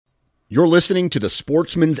You're listening to the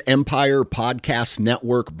Sportsman's Empire Podcast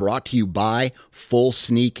Network, brought to you by Full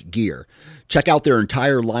Sneak Gear. Check out their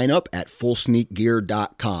entire lineup at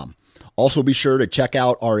fullsneakgear.com. Also be sure to check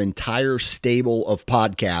out our entire stable of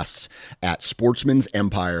podcasts at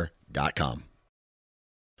sportsmansempire.com.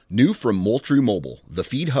 New from Moultrie Mobile, the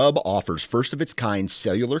Feed Hub offers first-of-its-kind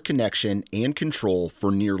cellular connection and control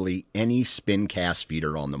for nearly any spin cast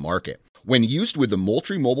feeder on the market. When used with the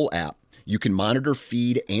Moultrie Mobile app, you can monitor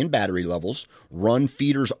feed and battery levels, run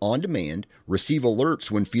feeders on demand, receive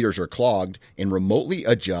alerts when feeders are clogged, and remotely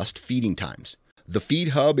adjust feeding times. The Feed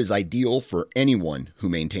Hub is ideal for anyone who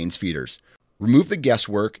maintains feeders. Remove the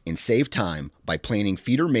guesswork and save time by planning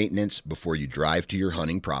feeder maintenance before you drive to your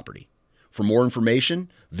hunting property. For more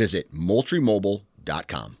information, visit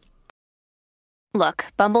MoultrieMobile.com. Look,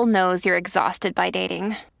 Bumble knows you're exhausted by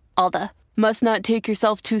dating. All the must not take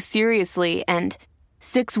yourself too seriously and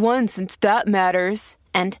 6'1" since that matters.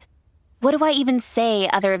 And what do I even say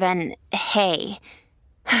other than, hey?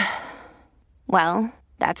 Well,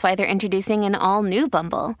 that's why they're introducing an all-new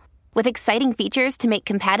Bumble, with exciting features to make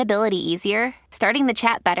compatibility easier, starting the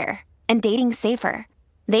chat better, and dating safer.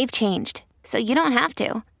 They've changed, so you don't have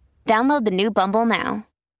to. Download the new Bumble now.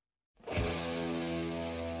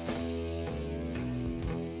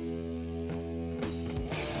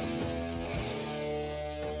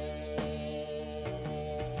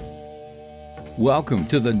 Welcome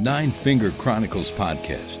to the Nine Finger Chronicles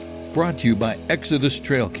podcast, brought to you by Exodus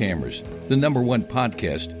Trail Cameras, the #1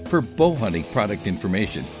 podcast for bow hunting product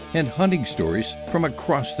information and hunting stories from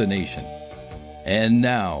across the nation. And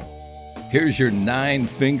now, here's your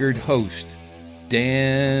nine-fingered host,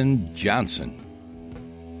 Dan Johnson.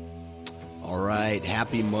 All right,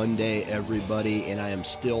 happy Monday, everybody, and I am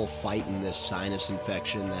still fighting this sinus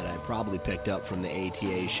infection that I probably picked up from the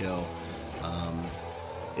ATA show.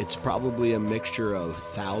 It's probably a mixture of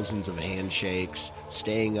thousands of handshakes,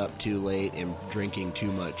 staying up too late, and drinking too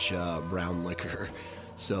much brown liquor.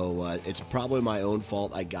 So it's probably my own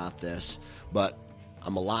fault I got this. But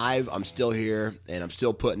I'm alive, I'm still here, and I'm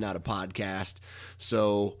still putting out a podcast.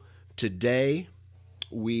 So today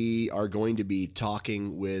we are going to be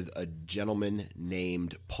talking with a gentleman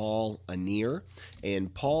named Paul Anier,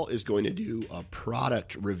 and Paul is going to do a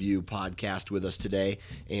product review podcast with us today,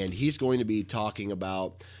 and he's going to be talking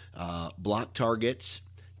about block targets,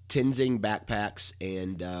 Tenzing backpacks,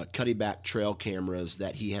 and Cuddeback trail cameras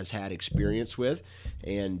that he has had experience with,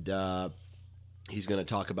 and he's going to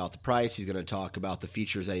talk about the price, he's going to talk about the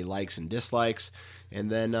features that he likes and dislikes,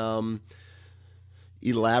 and then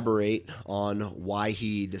elaborate on why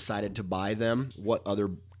he decided to buy them, what other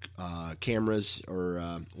cameras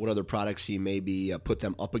or what other products he maybe put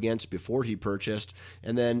them up against before he purchased,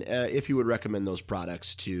 and then if he would recommend those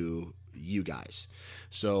products to you guys.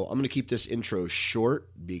 So I'm going to keep this intro short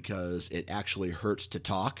because it actually hurts to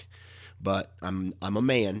talk, but I'm a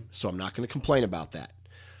man, so I'm not going to complain about that.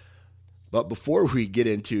 But before we get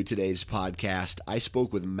into today's podcast, I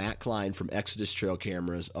spoke with Matt Klein from Exodus Trail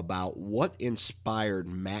Cameras about what inspired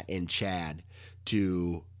Matt and Chad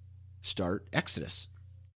to start Exodus.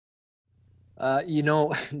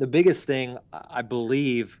 The biggest thing I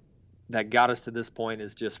believe that got us to this point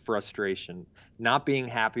is just frustration, not being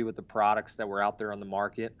happy with the products that were out there on the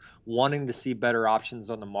market, wanting to see better options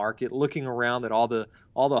on the market, looking around at all the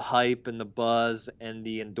hype and the buzz and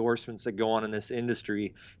the endorsements that go on in this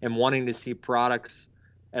industry, and wanting to see products,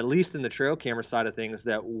 at least in the trail camera side of things,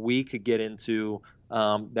 that we could get into,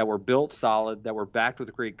 that were built solid, that were backed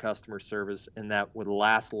with great customer service, and that would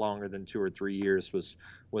last longer than 2 or 3 years was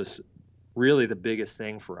really the biggest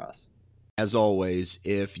thing for us. As always,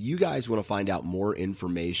 if you guys want to find out more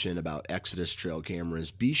information about Exodus Trail Cameras,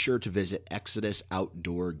 be sure to visit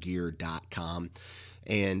ExodusOutdoorGear.com.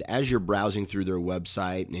 And as you're browsing through their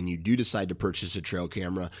website and you do decide to purchase a trail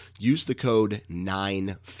camera, use the code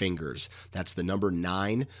 9FINGERS. That's the number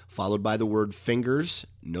 9 followed by the word fingers,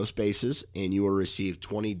 no spaces, and you will receive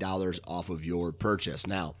 $20 off of your purchase.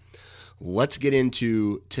 Now, let's get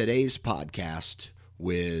into today's podcast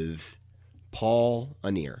with Paul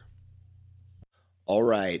Anier. All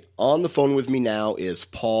right, on the phone with me now is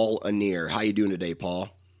Paul Anier. How you doing today, Paul?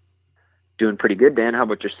 Doing pretty good, Dan. How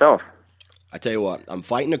about yourself? I tell you what, I'm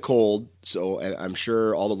fighting a cold, so I'm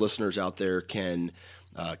sure all the listeners out there can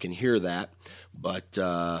hear that. But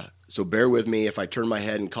so bear with me if I turn my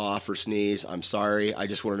head and cough or sneeze. I'm sorry. I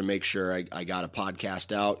just wanted to make sure I got a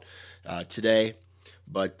podcast out today.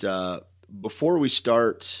 But before we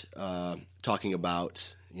start talking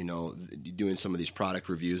about doing some of these product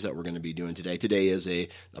reviews that we're going to be doing today. Today is a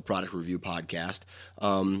product review podcast.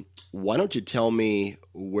 Why don't you tell me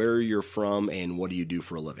where you're from and what do you do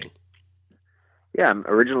for a living? Yeah, I'm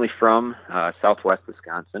originally from Southwest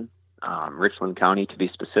Wisconsin, Richland County to be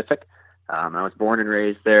specific. I was born and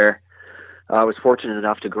raised there. I was fortunate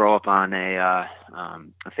enough to grow up on a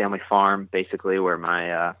family farm, basically, where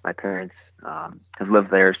my parents have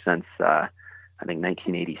lived there since I think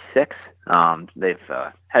 1986. They've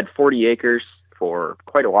had 40 acres for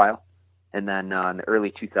quite a while, and then in the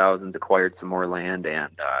early 2000s acquired some more land,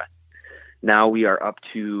 and now we are up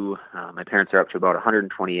to my parents are up to about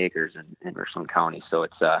 120 acres in Richland County. So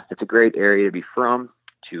it's a great area to be from,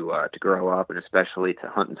 to grow up, and especially to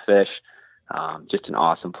hunt and fish. Just an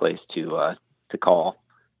awesome place to call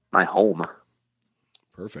my home.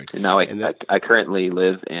 Perfect. And now I currently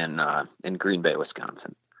live in Green Bay,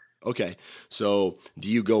 Wisconsin. Okay. So do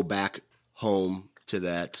you go back home to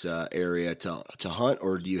that area to hunt,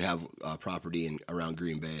 or do you have property around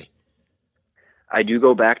Green Bay? I do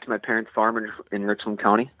go back to my parents' farm in Richland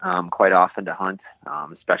County quite often to hunt,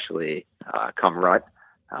 especially come rut.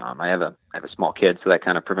 I have a small kid, so that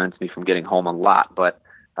kind of prevents me from getting home a lot. But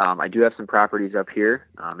I do have some properties up here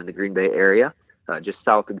in the Green Bay area, just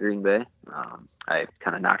south of Green Bay. I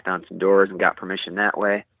kind of knocked on some doors and got permission that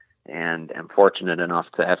way, and am fortunate enough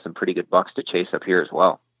to have some pretty good bucks to chase up here as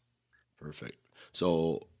well. Perfect.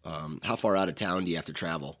 So how far out of town do you have to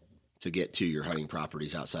travel to get to your hunting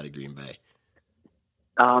properties outside of Green Bay?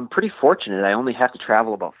 Pretty fortunate. I only have to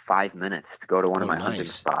travel about 5 minutes to go to one of my hunting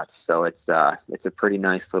spots. So it's a pretty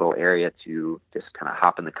nice little area to just kind of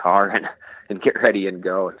hop in the car and get ready and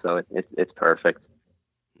go. So it's perfect.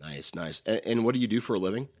 Nice. And what do you do for a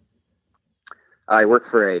living? I work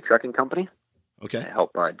for a trucking company. Okay. I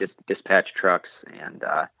help dispatch trucks and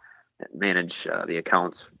manage the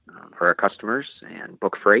accounts for our customers and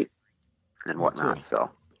book freight and whatnot. Cool.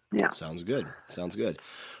 So yeah. Sounds good.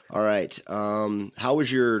 All right. How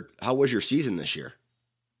was your season this year?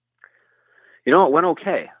 You know, it went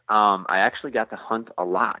okay. I actually got to hunt a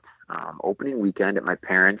lot. Opening weekend at my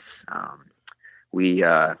parents', we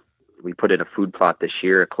put in a food plot this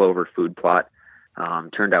year, a clover food plot.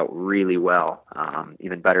 Turned out really well,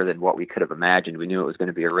 even better than what we could have imagined. We knew it was going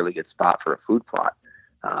to be a really good spot for a food plot.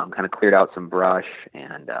 Kind of cleared out some brush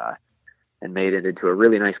and made it into a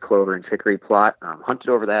really nice clover and chicory plot. Hunted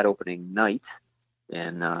over that opening night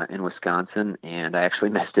in Wisconsin, and I actually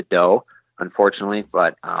missed a doe, unfortunately.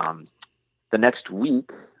 But the next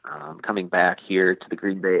week, coming back here to the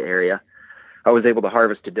Green Bay area, I was able to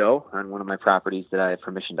harvest a doe on one of my properties that I had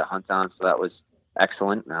permission to hunt on, so that was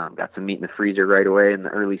excellent. Got some meat in the freezer right away in the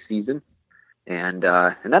early season, and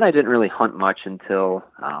then I didn't really hunt much until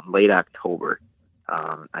late October.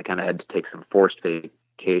 I kind of had to take some forced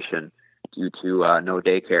vacation due to no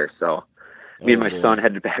daycare, so me and my son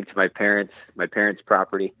headed back to my parents'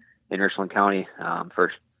 property in Richland County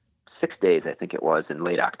for 6 days, I think it was, in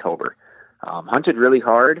late October. Hunted really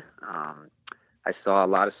hard. I saw a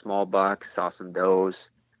lot of small bucks, saw some does.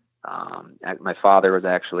 My father was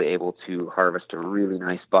actually able to harvest a really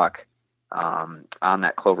nice buck on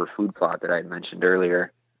that clover food plot that I had mentioned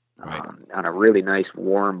earlier. Right. On a really nice,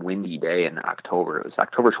 warm, windy day in October. It was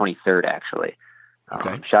October 23rd, actually.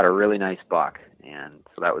 Okay. Shot a really nice buck, and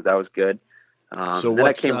so that was good. So then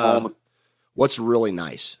I came home. What's really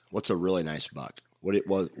nice? What's a really nice buck? What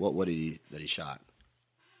did he shot?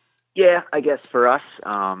 Yeah, I guess for us,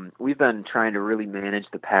 we've been trying to really manage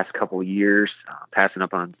the past couple of years, passing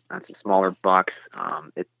up on some smaller bucks.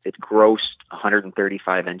 It grossed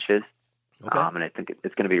 135 inches. Okay. And I think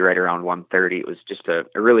it's going to be right around 130. It was just a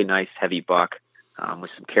really nice heavy buck with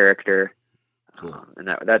some character. Cool. And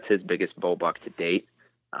that's his biggest bow buck to date.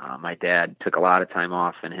 My dad took a lot of time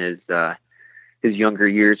off in his younger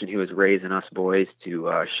years when he was raising us boys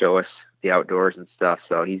to show us the outdoors and stuff.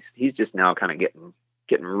 So he's just now kind of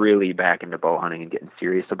getting really back into bow hunting and getting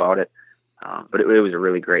serious about it. But it was a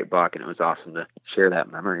really great buck, and it was awesome to share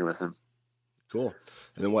that memory with him. Cool.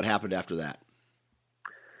 And then what happened after that?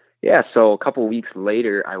 Yeah, so a couple weeks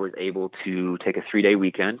later, I was able to take a 3-day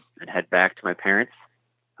weekend and head back to my parents.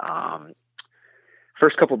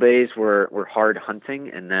 First couple days were hard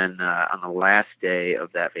hunting, and then on the last day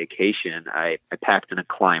of that vacation, I packed in a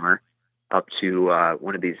climber up to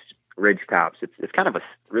one of these ridge tops. It's kind of a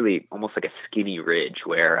really almost like a skinny ridge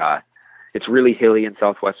where it's really hilly in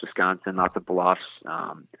southwest Wisconsin, lots of bluffs,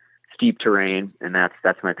 steep terrain, and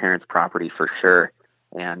that's my parents' property for sure.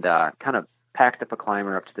 And kind of packed up a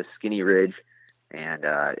climber up to the skinny ridge, and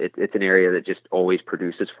it's an area that just always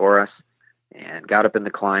produces for us. And got up in the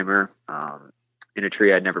climber in a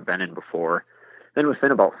tree I'd never been in before. Then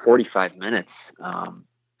within about 45 minutes,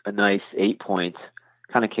 a nice 8-point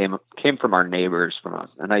kind of came from our neighbors from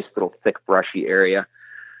a nice little thick brushy area.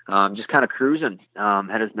 just kind of cruising,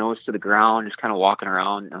 had his nose to the ground, just kind of walking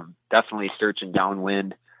around, definitely searching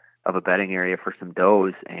downwind of a bedding area for some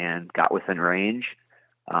does, and got within range,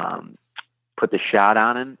 put the shot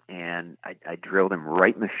on him, and I drilled him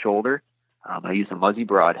right in the shoulder. I use a Muzzy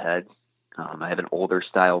broadhead. I have an older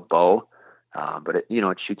style bow, but it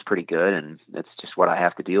shoots pretty good, and it's just what I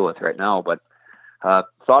have to deal with right now. But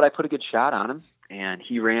thought I put a good shot on him, and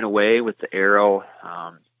he ran away with the arrow.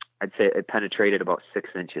 I'd say it penetrated about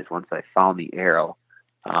 6 inches once I found the arrow.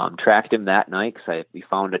 Tracked him that night because we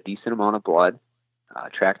found a decent amount of blood.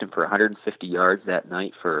 Tracked him for 150 yards that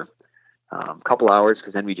night for a couple hours,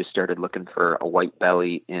 because then we just started looking for a white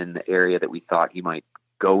belly in the area that we thought he might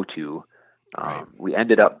go to. Right. We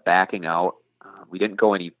ended up backing out. We didn't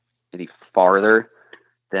go any farther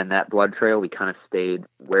than that blood trail. We kind of stayed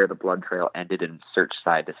where the blood trail ended and searched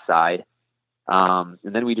side to side. And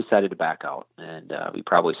then we decided to back out, and we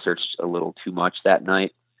probably searched a little too much that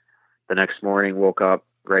night. The next morning, woke up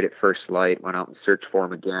right at first light, went out and searched for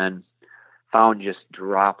him again, found just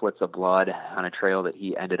droplets of blood on a trail that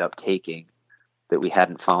he ended up taking that we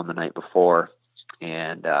hadn't found the night before.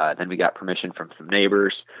 And then we got permission from some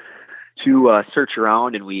neighbors to search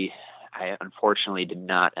around, and I unfortunately did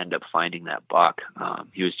not end up finding that buck.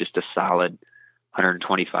 He was just a solid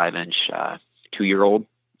 125-inch 2-year-old.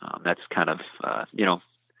 That's kind of,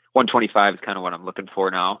 125 is kind of what I'm looking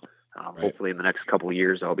for now. Right. Hopefully in the next couple of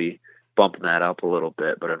years, I'll be bumping that up a little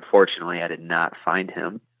bit, but unfortunately I did not find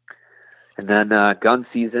him. And then gun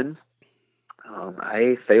season,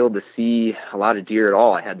 I failed to see a lot of deer at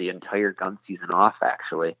all. I had the entire gun season off,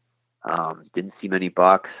 actually. Didn't see many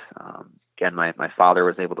bucks. Again, my father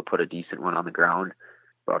was able to put a decent one on the ground,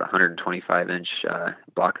 about 125-inch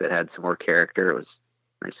buck that had some more character. It was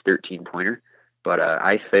a nice 13-pointer. But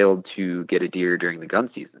I failed to get a deer during the gun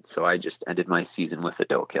season, so I just ended my season with a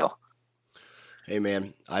doe kill. Hey,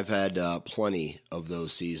 man, I've had plenty of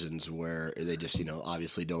those seasons where they just,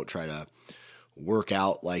 obviously don't try to work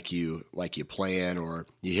out like you plan, or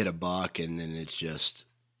you hit a buck and then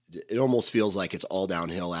it almost feels like it's all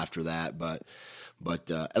downhill after that. But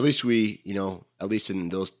at least at least in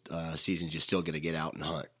those seasons, you still get to get out and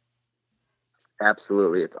hunt.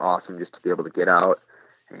 Absolutely. It's awesome just to be able to get out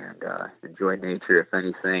and enjoy nature, if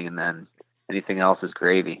anything, and then anything else is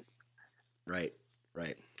gravy. Right.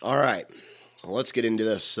 All right. Well, let's get into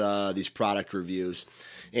this, these product reviews.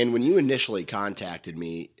 And when you initially contacted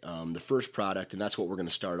me, the first product, and that's what we're going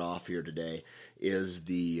to start off here today, is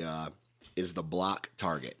the Block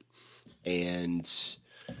Target. And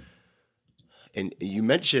you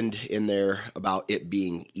mentioned in there about it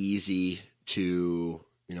being easy to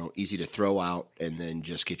throw out and then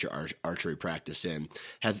just get your archery practice in.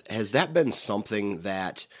 Has that been something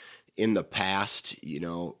that in the past,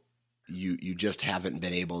 you just haven't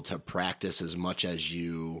been able to practice as much as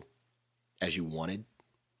you wanted?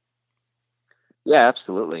 Yeah,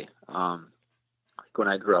 absolutely. When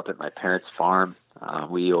I grew up at my parents' farm,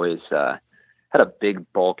 we always had a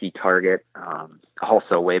big bulky target.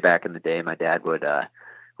 Also, way back in the day, my dad would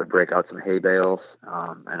break out some hay bales.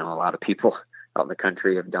 I know a lot of people out in the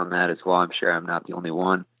country have done that as well. I'm sure I'm not the only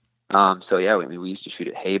one. So yeah, we used to shoot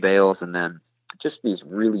at hay bales, and then just these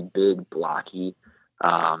really big, blocky,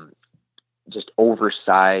 just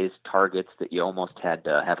oversized targets that you almost had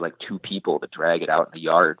to have like 2 people to drag it out in the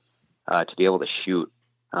yard to be able to shoot.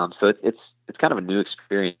 So it's kind of a new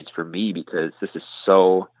experience for me, because this is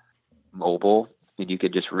so mobile, and you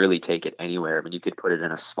could just really take it anywhere. I mean, you could put it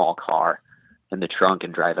in a small car in the trunk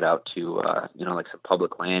and drive it out to, like some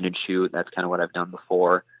public land and shoot. That's kind of what I've done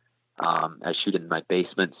before. I shoot in my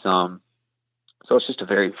basement some. So it's just a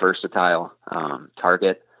very versatile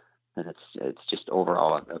target, and it's just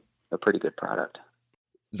overall a pretty good product.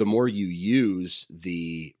 The more you use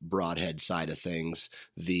the broadhead side of things,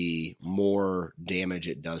 the more damage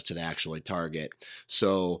it does to the actual target.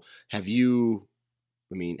 So have you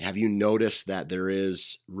noticed that there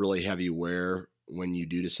is really heavy wear when you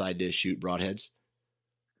do decide to shoot broadheads?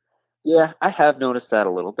 Yeah, I have noticed that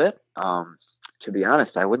a little bit. To be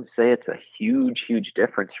honest, I wouldn't say it's a huge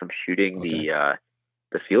difference from shooting the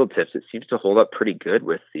field tips. It seems to hold up pretty good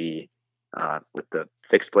with the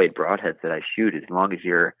fixed blade broadheads that I shoot, as long as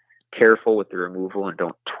you're careful with the removal and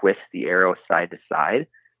don't twist the arrow side to side.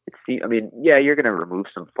 You're going to remove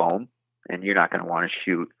some foam, and you're not going to want to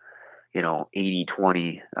shoot,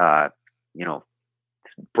 80-20,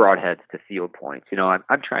 broadheads to field points.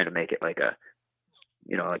 I'm trying to make it like a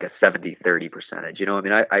 70-30 percentage.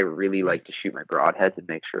 I really like to shoot my broadheads and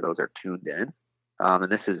make sure those are tuned in.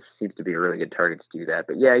 And this seems to be a really good target to do that.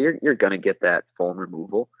 But yeah, you're going to get that foam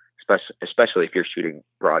removal, especially if you're shooting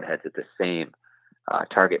broadheads at the same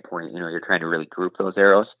target point, you're trying to really group those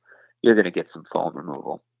arrows, you're going to get some foam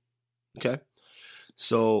removal. Okay.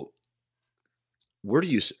 So where do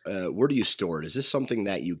you store it? Is this something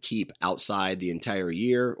that you keep outside the entire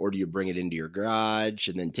year, or do you bring it into your garage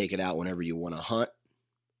and then take it out whenever you want to hunt?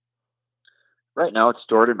 Right now it's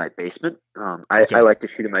stored in my basement. Okay. I like to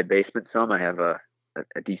shoot in my basement some. I have a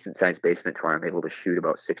decent sized basement where I'm able to shoot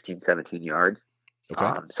about 16, 17 yards.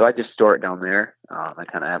 Okay. So I just store it down there. I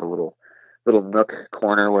kind of have a little nook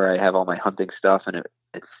corner where I have all my hunting stuff, and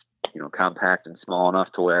it's compact and small enough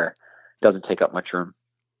to where it doesn't take up much room.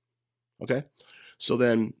 Okay. So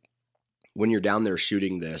then when you're down there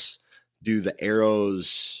shooting this, do the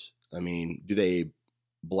arrows, do they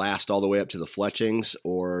blast all the way up to the fletchings,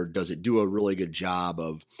 or does it do a really good job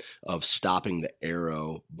of stopping the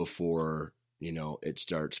arrow before, it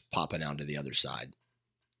starts popping out to the other side?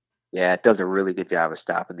 Yeah, it does a really good job of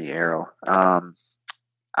stopping the arrow.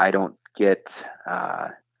 I don't get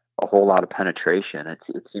a whole lot of penetration.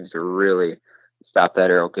 It seems to really stop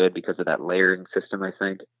that arrow good because of that layering system, I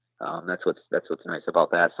think. That's what's nice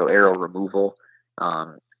about that. So arrow removal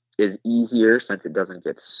is easier since it doesn't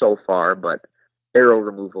get so far, but arrow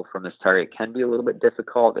removal from this target can be a little bit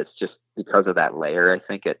difficult. It's just because of that layer. I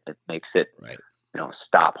think it makes it, right,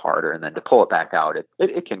 stop harder, and then to pull it back out, it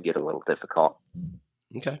can get a little difficult.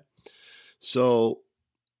 Okay. So,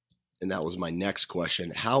 and that was my next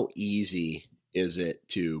question. How easy is it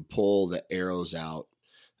to pull the arrows out,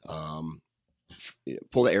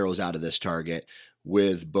 of this target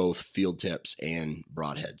with both field tips and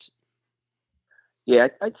broadheads? Yeah,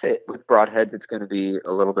 I'd say with broadheads, it's going to be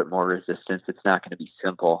a little bit more resistance. It's not going to be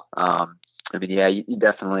simple. You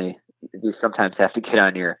sometimes have to get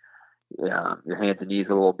on your hands and knees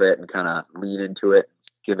a little bit and kind of lean into it,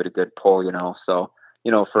 give it a good pull, So,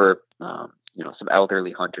 for, some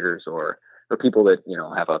elderly hunters or people that,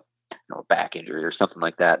 have a back injury or something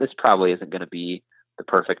like that, this probably isn't going to be the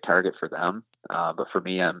perfect target for them. But for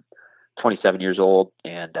me, I'm 27 years old,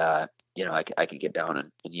 and I can get down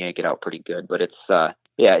and yank it out pretty good. But it's not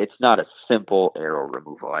a simple arrow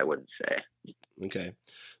removal, I wouldn't say. Okay.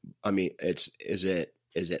 Is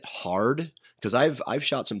it hard? Because I've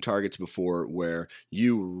shot some targets before where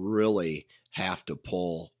you really have to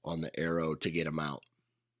pull on the arrow to get them out.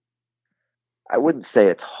 I wouldn't say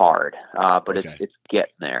it's hard, but okay. It's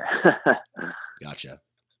getting there. Gotcha.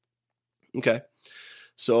 Okay.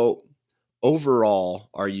 So overall,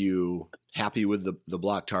 are you happy with the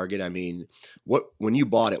block target? When you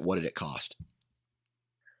bought it, what did it cost?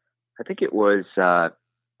 I think it was $100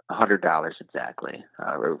 exactly.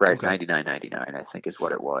 Right, okay. $99.99, I think is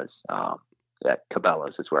what it was. At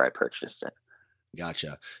Cabela's is where I purchased it.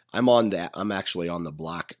 Gotcha. I'm actually on the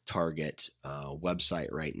Block Target website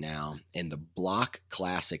right now, and the Block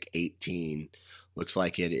Classic 18 looks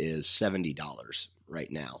like it is $70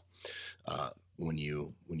 right now. When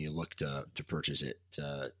you look to purchase it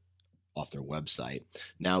off their website.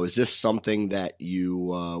 Now, is this something that you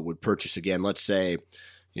would purchase again? Let's say,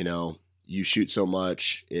 you shoot so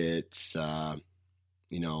much, it's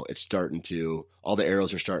all the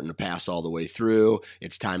arrows are starting to pass all the way through.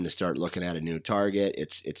 It's time to start looking at a new target.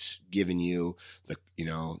 It's giving you the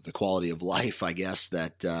quality of life, I guess,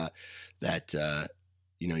 that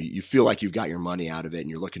you feel like you've got your money out of it and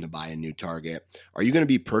you're looking to buy a new target. Are you going to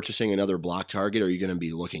be purchasing another block target, or are you going to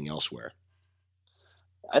be looking elsewhere?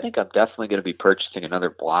 I think I'm definitely going to be purchasing another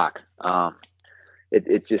block.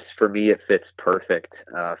 It just, for me, it fits perfect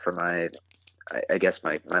for my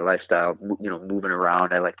lifestyle, moving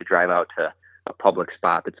around. I like to drive out to a public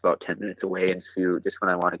spot that's about 10 minutes away and shoot just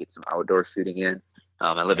when I want to get some outdoor shooting in.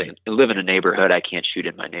 I live in a neighborhood. I can't shoot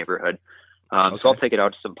in my neighborhood. So I'll take it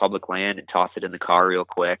out to some public land and toss it in the car real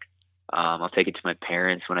quick. I'll take it to my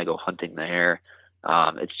parents when I go hunting there.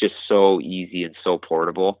 It's just so easy and so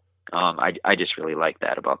portable. I just really like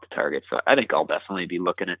that about the target. So I think I'll definitely be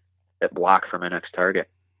looking at block for my next target.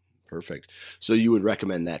 Perfect. So you would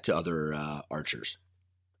recommend that to other archers?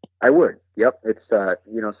 I would. Yep. It's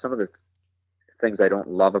some of the things I don't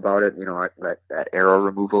love about it. That arrow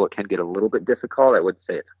removal, it can get a little bit difficult. I would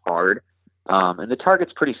say it's hard, and the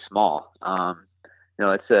target's pretty small.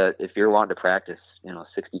 If you're wanting to practice,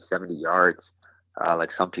 60, 70 yards, like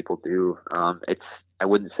some people do, I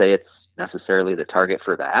wouldn't say it's necessarily the target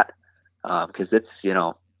for that, because it's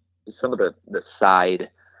some of the side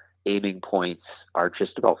aiming points are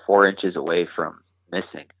just about 4 inches away from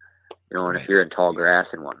missing, and right. If you're in tall grass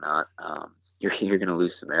and whatnot, you're going to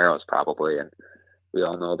lose some arrows probably. And we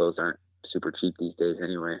all know those aren't super cheap these days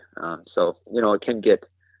anyway. So, it can get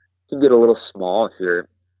a little small if you're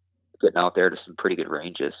getting out there to some pretty good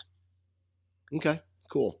ranges. Okay,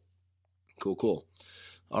 cool.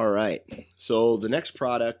 All right. So the next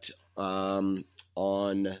product on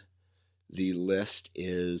the list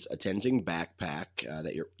is a Tenzing backpack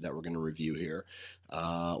that we're going to review here.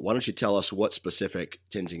 Why don't you tell us what specific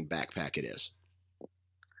Tenzing backpack it is?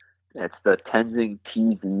 It's the Tenzing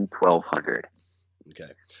TZ1200.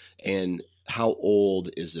 Okay. And how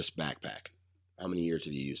old is this backpack? How many years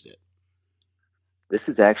have you used it? This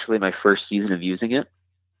is actually my first season of using it.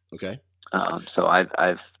 Okay. So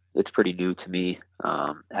it's pretty new to me.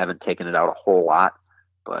 Haven't taken it out a whole lot,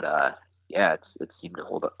 but it seemed to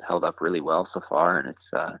held up really well so far, and it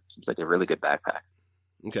seems like a really good backpack.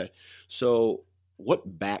 Okay. So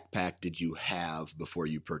what backpack did you have before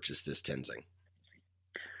you purchased this Tenzing?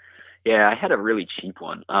 Yeah, I had a really cheap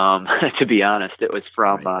one. To be honest, it was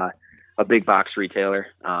from a big box retailer.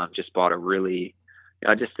 Just bought a really,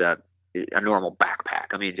 just a normal backpack.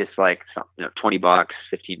 I mean, just like $20, $15,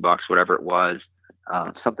 whatever it was.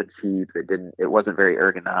 Something cheap. It wasn't very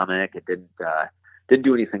ergonomic. It didn't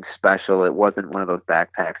do anything special. It wasn't one of those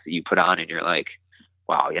backpacks that you put on and you're like,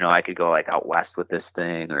 wow, I could go like out west with this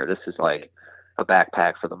thing, or this is like a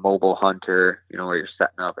backpack for the mobile hunter, where you're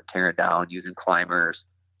setting up and tearing down using climbers,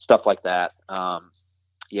 stuff like that.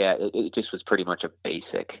 It just was pretty much a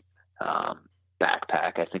basic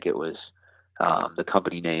backpack. I think it was the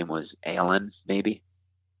company name was Allen, maybe.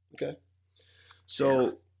 Okay.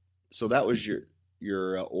 So that was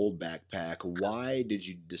your old backpack. Why did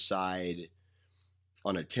you decide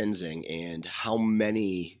on a Tenzing, and how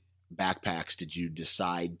many backpacks did you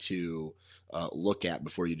decide to look at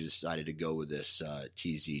before you decided to go with this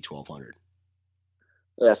TZ1200?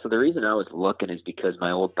 Yeah, so the reason I was looking is because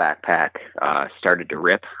my old backpack started to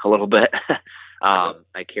rip a little bit.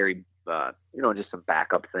 I carried, just some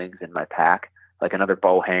backup things in my pack, like another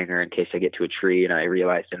bow hanger in case I get to a tree and I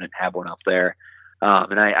realized I didn't have one up there.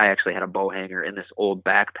 And I actually had a bow hanger in this old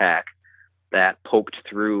backpack that poked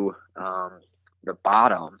through the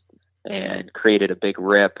bottom and created a big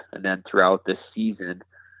rip. And then throughout this season,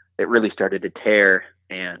 it really started to tear.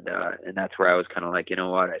 And that's where I was kind of like, you know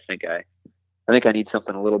what, I think I need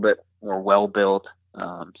something a little bit more well-built,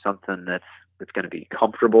 something that's going to be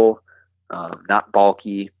comfortable, not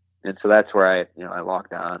bulky. And so that's where I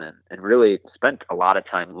logged on and really spent a lot of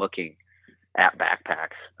time looking at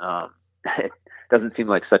backpacks. It doesn't seem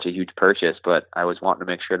like such a huge purchase, but I was wanting to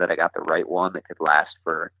make sure that I got the right one that could last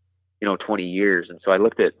for, 20 years. And so I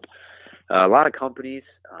looked at a lot of companies,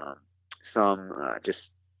 some just,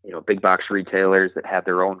 big box retailers that had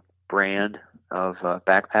their own brand of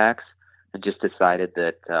backpacks, and just decided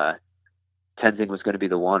that Tenzing was going to be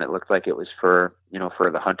the one. It looked like it was for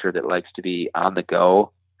the hunter that likes to be on the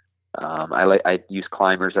go. I use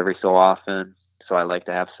climbers every so often, so I like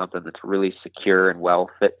to have something that's really secure and well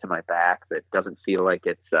fit to my back, that doesn't feel like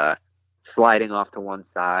it's sliding off to one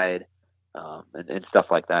side, and stuff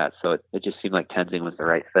like that. So it just seemed like Tenzing was the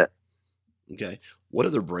right fit. Okay. What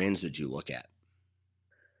other brands did you look at?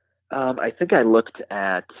 I think I looked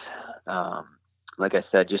at, like I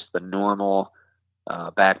said, just the normal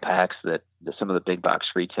backpacks that some of the big box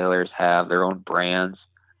retailers have, their own brands.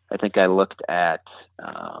 I think I looked at,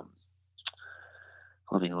 let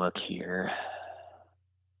me look here.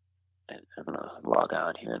 I'm going to log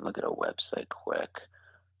on here and look at a website quick.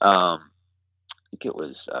 I think it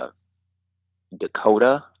was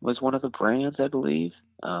Dakota was one of the brands, I believe.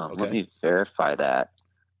 Okay. Let me verify that.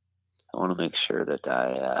 I want to make sure that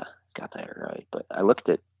I got that right. But I looked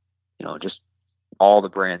at, just all the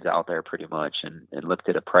brands out there pretty much, and looked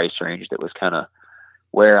at a price range that was kind of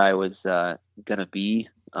where I was going to be.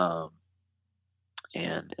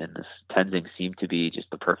 And this Tenzing seemed to be just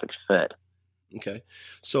the perfect fit. Okay.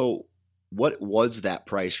 So what was that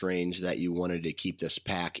price range that you wanted to keep this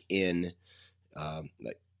pack in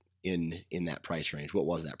that price range? What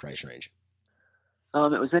was that price range?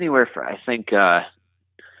 It was anywhere for, I think,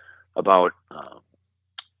 about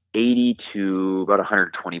 80 to about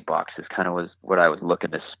 $120 is kind of was what I was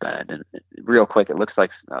looking to spend. And real quick, it looks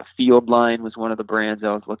like Fieldline was one of the brands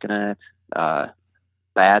I was looking at.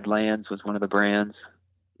 Badlands was one of the brands.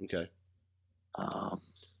 Okay.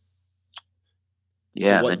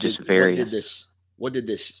 Yeah, so and just various. What did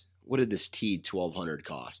this T1200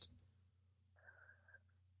 cost?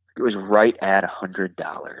 It was right at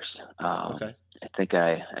 $100. Okay. I think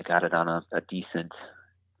I got it on a decent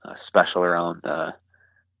special around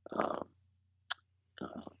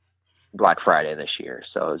Black Friday this year,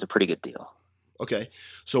 so it was a pretty good deal. Okay.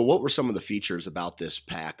 So what were some of the features about this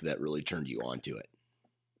pack that really turned you onto it?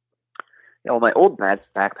 Yeah, well, my old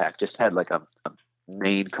backpack just had like a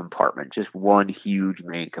main compartment, just one huge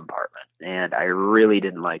main compartment. And I really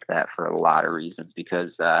didn't like that for a lot of reasons, because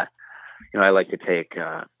I like to take,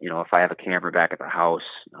 if I have a camera back at the house,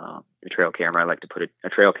 the trail camera, I like to put a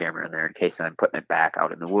trail camera in there in case I'm putting it back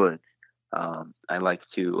out in the woods. I like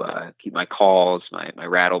to keep my calls, my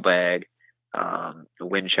rattle bag, the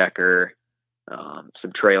wind checker,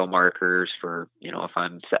 some trail markers for, if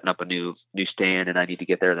I'm setting up a new stand and I need to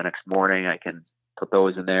get there the next morning, I can put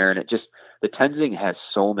those in there. And the Tenzing has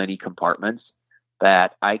so many compartments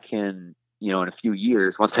that I can, in a few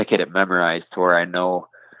years, once I get it memorized to where I know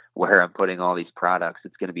where I'm putting all these products,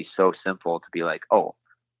 it's going to be so simple to be like, oh,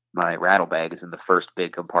 my rattle bag is in the first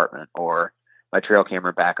big compartment, or my trail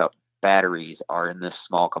camera backup batteries are in this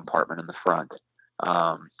small compartment in the front.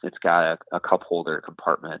 It's got a cup holder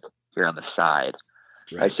compartment here on the side.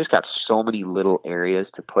 Right. It's just got so many little areas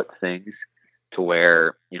to put things to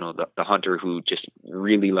where, the hunter who just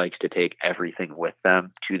really likes to take everything with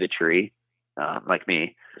them to the tree, like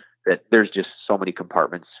me, that there's just so many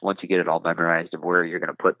compartments. Once you get it all memorized of where you're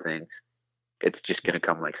going to put things, it's just going to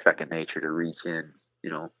come like second nature to reach in,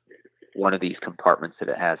 one of these compartments that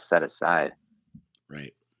it has set aside.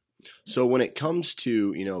 Right. So when it comes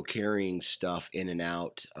to, carrying stuff in and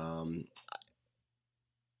out,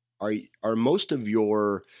 are most of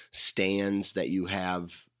your stands that you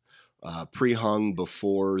have pre-hung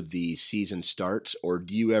before the season starts, or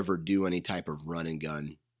do you ever do any type of run and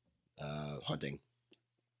gun hunting?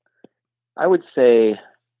 I would say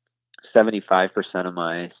 75% of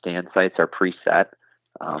my stand sites are preset.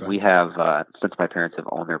 Okay. We have, since my parents have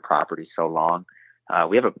owned their property so long,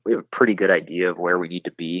 we have a pretty good idea of where we need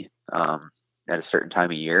to be at a certain time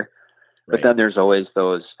of year. Right. But then there's always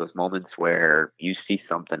those moments where you see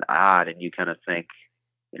something odd and you kind of think,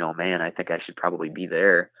 man, I think I should probably be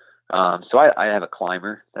there. So I have a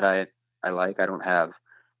climber that I like. I don't have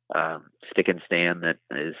stick and stand that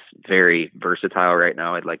is very versatile right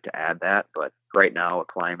now. I'd like to add that, but right now a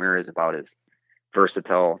climber is about as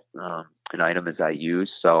versatile an item as I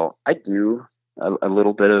use. So I do a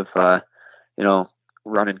little bit of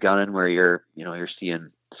run and gunning where you're seeing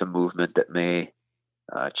some movement that may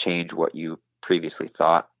change what you previously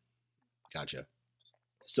thought. Gotcha.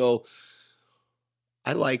 So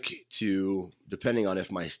I like to, depending on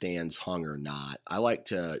if my stand's hung or not, I like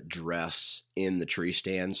to dress in the tree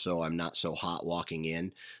stand so I'm not so hot walking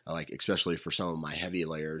in. I like, especially for some of my heavy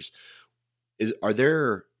layers. Is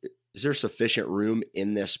there sufficient room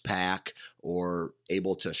in this pack, or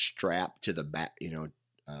able to strap to the back,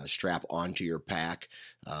 strap onto your pack,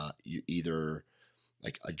 either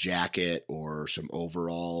like a jacket or some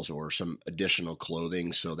overalls or some additional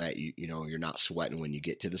clothing so that you're not sweating when you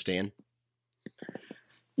get to the stand?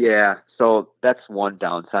 Yeah, so that's one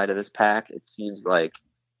downside of this pack. It seems like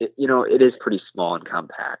it is pretty small and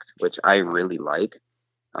compact, which I really like.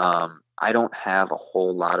 I don't have a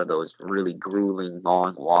whole lot of those really grueling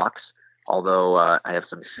long walks, although I have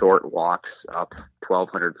some short walks up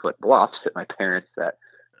 1,200-foot bluffs at my parents that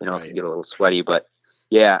right. Can get a little sweaty. But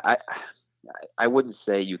yeah, I wouldn't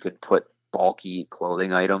say you could put bulky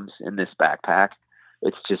clothing items in this backpack.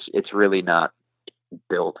 It's really not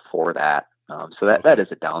built for that. So that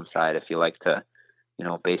is a downside if you like to,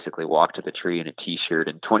 basically walk to the tree in a t-shirt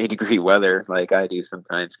in 20-degree weather like I do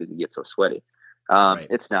sometimes because you get so sweaty. Right.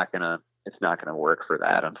 It's not gonna work for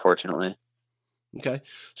that, unfortunately. Okay.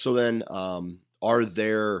 So then, are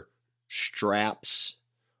there straps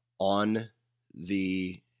on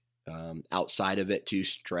the outside of it to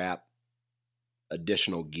strap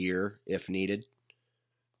additional gear if needed?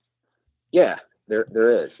 Yeah,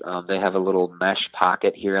 there is. They have a little mesh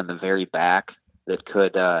pocket here on the very back that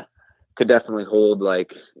could definitely hold,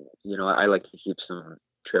 like, I like to keep some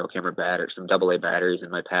trail camera batteries, some AA batteries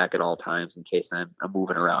in my pack at all times in case I'm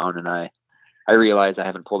moving around and I realize I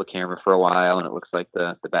haven't pulled a camera for a while and it looks like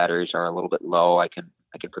the batteries are a little bit low. I can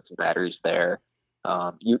put some batteries there.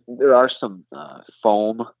 There are some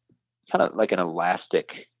foam, kind of like an elastic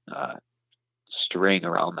string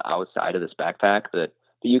around the outside of this backpack that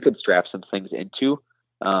you could strap some things into.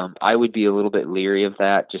 I would be a little bit leery of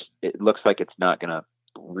that. Just, it looks like it's not going to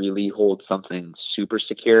really hold something super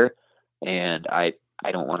secure, and I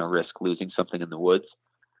don't want to risk losing something in the woods.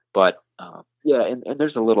 But yeah, and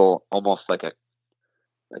there's a little, almost like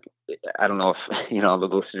I don't know if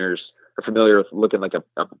the listeners are familiar with looking like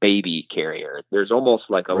a baby carrier. There's almost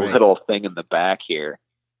like a right. little thing in the back here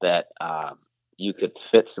that you could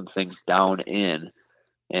fit some things down in,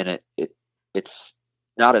 and it's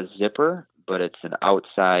not a zipper, but it's an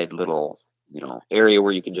outside little area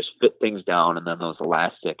where you can just fit things down, and then those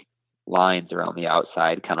elastic lines around the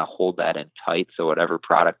outside kind of hold that in tight. So whatever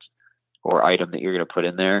product or item that you're going to put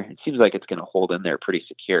in there, it seems like it's going to hold in there pretty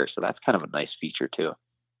secure. So that's kind of a nice feature too.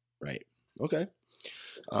 Right. Okay.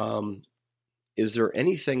 is there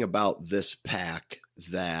anything about this pack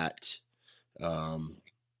that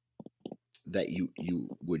that you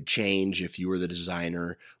would change if you were the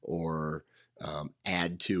designer, or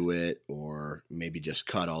add to it, or maybe just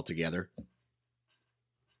cut altogether?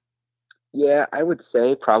 Yeah, I would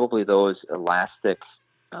say probably those elastic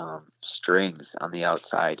strings on the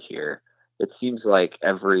outside here. It seems like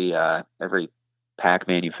every pack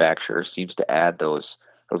manufacturer seems to add those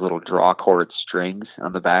little draw cord strings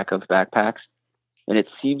on the back of backpacks, and it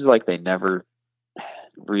seems like they never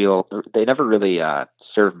really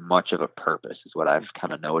serve much of a purpose, is what I've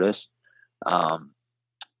kind of noticed.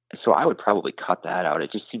 So I would probably cut that out.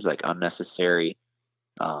 It just seems like unnecessary,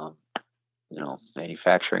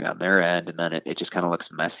 manufacturing on their end, and then it just kind of looks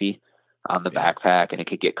messy on the backpack, and it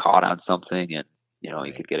could get caught on something, and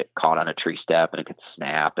you could get it caught on a tree step, and it could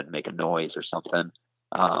snap and make a noise or something.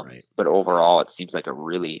 But overall, it seems like a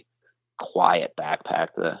really quiet backpack.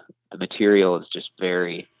 The material is just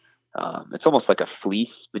very, it's almost like a fleece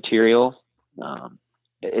material.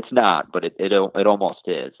 It's not, but it almost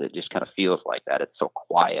is. It just kind of feels like that. It's so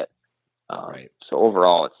quiet. So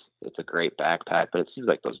overall, it's a great backpack, but it seems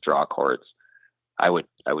like those draw cords, I would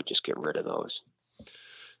just get rid of those.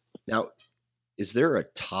 Now, is there a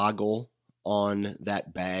toggle on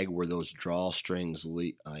that bag where those drawstrings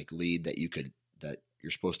lead that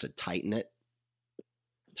you're supposed to tighten it?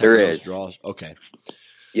 There is. Draws? Okay.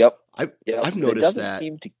 Yep. I've noticed that. It doesn't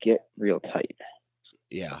seem to get real tight.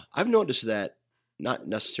 Yeah. I've noticed that, not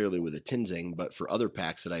necessarily with a Tenzing, but for other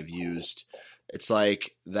packs that I've used, it's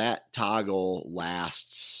like that toggle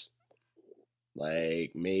lasts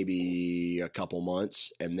like maybe a couple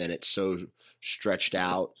months, and then it's so stretched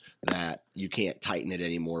out that you can't tighten it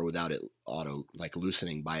anymore without it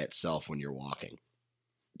loosening by itself when you're walking.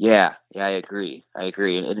 Yeah, I agree.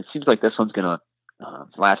 And it seems like this one's going to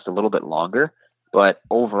last a little bit longer, but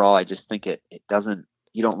overall, I just think it doesn't,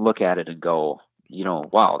 you don't look at it and go,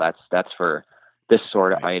 wow, that's for this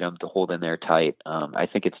sort of item to hold in there tight. I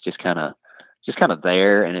think it's just kind of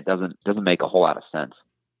there, and it doesn't make a whole lot of sense.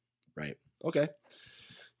 Right. Okay.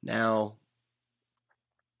 Now,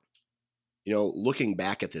 looking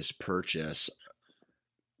back at this purchase,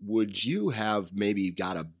 would you have maybe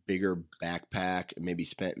got a bigger backpack, maybe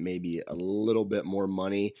spent maybe a little bit more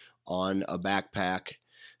money on a backpack,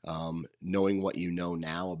 knowing what you know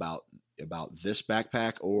now about this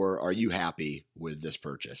backpack, or are you happy with this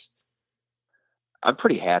purchase? I'm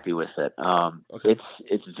pretty happy with it. Okay.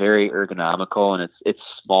 It's very ergonomical, and it's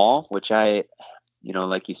small, which I,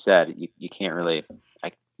 like you said, you can't really,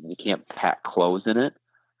 you can't pack clothes in it,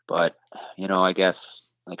 but I guess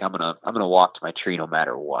like I'm gonna walk to my tree no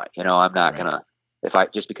matter what. I'm not gonna,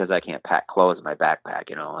 just because I can't pack clothes in my backpack,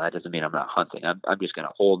 that doesn't mean I'm not hunting. I'm just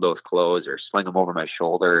gonna hold those clothes or sling them over my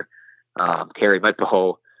shoulder, carry my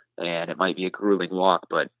bow, and it might be a grueling walk,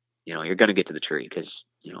 but you're gonna get to the tree because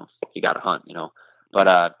you got to hunt.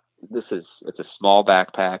 But it's a small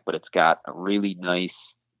backpack, but it's got a really nice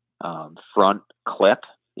front clip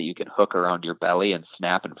that you can hook around your belly and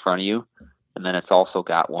snap in front of you. And then it's also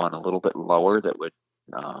got one a little bit lower that would,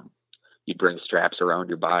 you bring straps around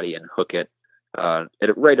your body and hook it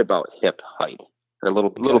at right about hip height, or a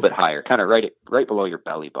little bit higher, kind of right below your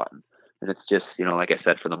belly button. And it's just, like I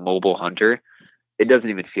said, for the mobile hunter, it doesn't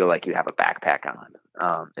even feel like you have a backpack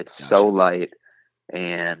on. It's so light,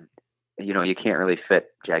 and you can't really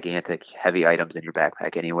fit gigantic, heavy items in your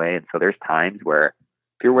backpack anyway. And so there's times where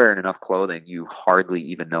if you're wearing enough clothing, you hardly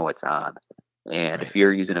even know it's on. And if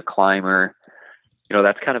you're using a climber,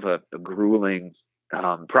 that's kind of a grueling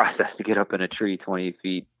process to get up in a tree 20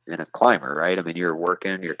 feet in a climber, right? I mean, you're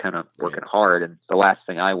kind of working hard. And the last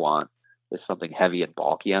thing I want is something heavy and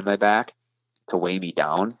bulky on my back to weigh me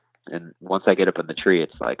down. And once I get up in the tree,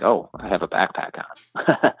 it's like, oh, I have a backpack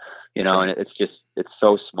on, and it's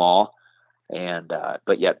so small. And,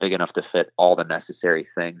 but yet big enough to fit all the necessary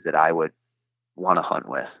things that I would want to hunt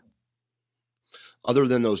with. Other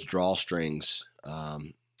than those drawstrings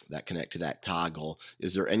that connect to that toggle,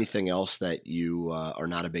 is there anything else that you are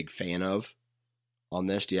not a big fan of on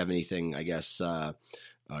this? Do you have anything, I guess,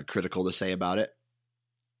 critical to say about it?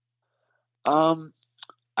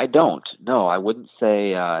 I don't. No, I wouldn't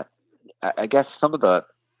say. I guess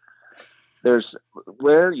there's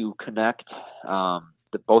where you connect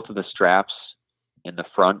both of the straps in the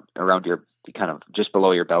front around kind of just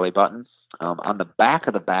below your belly button. On the back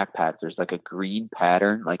of the backpack, there's like a green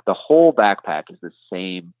pattern. Like the whole backpack is the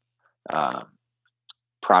same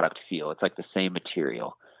product feel. It's like the same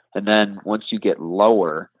material. And then once you get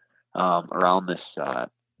lower around this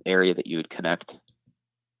area that you would connect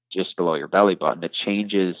just below your belly button, it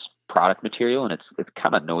changes product material, and it's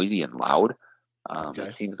kind of noisy and loud.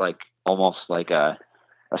 It seems like almost like a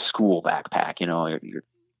school backpack,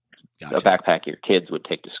 Gotcha. a backpack your kids would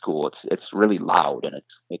take to school. It's really loud, and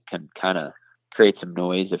it can kind of create some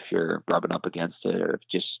noise if you're rubbing up against it, or if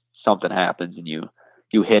just something happens and you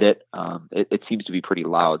hit it. It seems to be pretty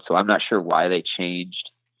loud. So I'm not sure why they changed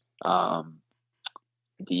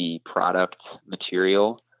the product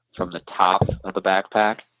material from the top of the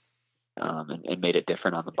backpack and made it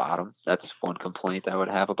different on the bottom. That's one complaint I would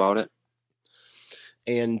have about it.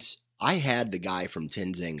 And I had the guy from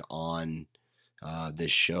Tenzing on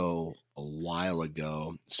this show a while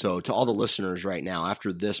ago. So to all the listeners right now,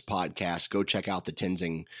 after this podcast, go check out the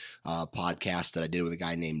Tenzing podcast that I did with a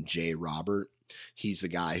guy named Jay Robert. He's the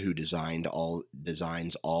guy who designs all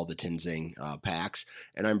the Tenzing packs.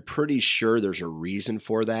 And I'm pretty sure there's a reason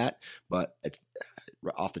for that, but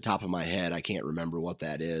off the top of my head, I can't remember what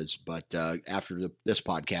that is. But after this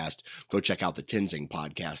podcast, go check out the Tenzing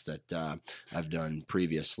podcast that I've done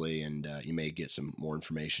previously, and you may get some more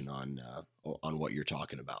information on what you're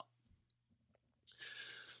talking about.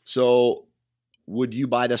 So would you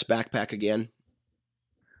buy this backpack again?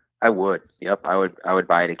 I would. Yep. I would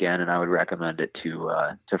buy it again, and I would recommend it to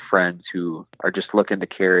friends who are just looking to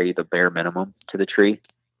carry the bare minimum to the tree.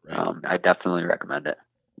 Right. I definitely recommend it.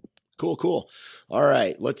 Cool. All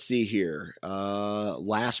right. Let's see here.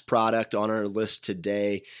 Last product on our list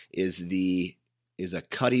today is a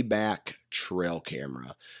Cuddeback trail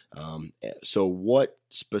camera. So what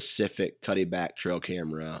specific Cuddeback trail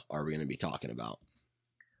camera are we going to be talking about?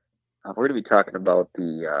 We're going to be talking about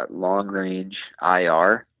the long range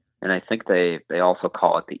IR. And I think they also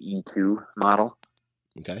call it the E2 model.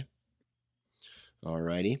 Okay. All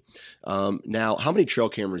righty. Now, how many trail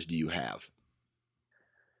cameras do you have?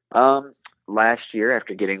 Last year,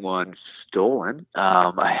 after getting one stolen,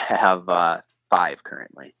 I have 5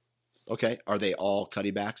 currently. Okay. Are they all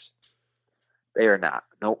Cuddebacks? They are not.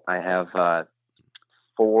 Nope. I have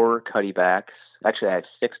 4 Cuddebacks. Actually, I have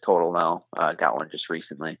 6 total now. Got one just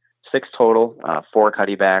recently. 6 total, 4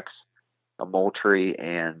 Cuddebacks, a Moultrie,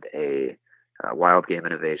 and a Wild Game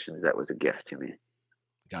Innovations that was a gift to me.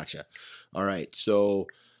 Gotcha. All right. So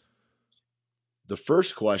the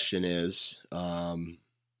first question is,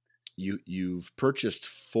 you've purchased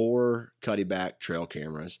 4 Cuddeback trail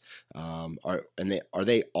cameras. Are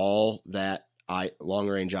they all that long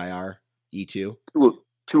range IR E2?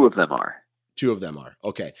 Two of them are. 2 of them are.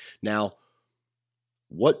 Okay. Now,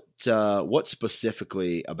 what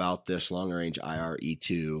specifically about this long range IR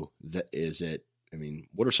E2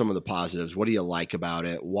 what are some of the positives? What do you like about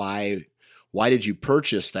it? Why did you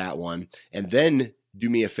purchase that one? And then do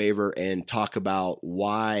me a favor and talk about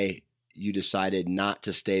why you decided not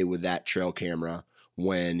to stay with that trail camera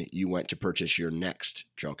when you went to purchase your next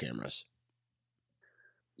trail cameras.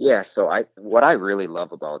 Yeah. So what I really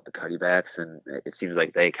love about the Cuddebacks, and it seems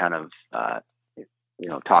like they kind of,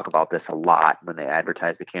 talk about this a lot when they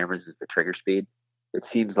advertise the cameras, is the trigger speed. It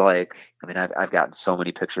seems like, I've gotten so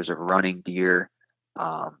many pictures of running deer,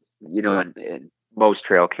 in most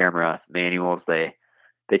trail camera manuals, they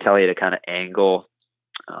tell you to kind of angle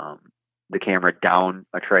the camera down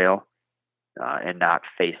a trail and not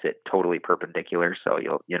face it totally perpendicular. So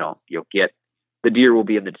you'll get, the deer will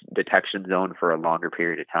be in the detection zone for a longer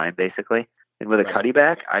period of time, basically. And with a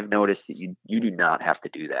Cuddeback, I've noticed that you do not have to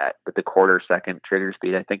do that. With the 1/4 second trigger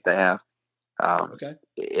speed, I think they have.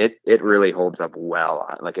 It really holds up well.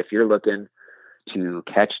 Like if you're looking to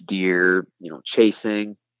catch deer,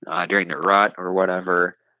 chasing during the rut or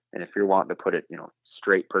whatever, and if you're wanting to put it,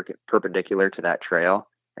 straight perpendicular to that trail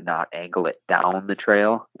and not angle it down the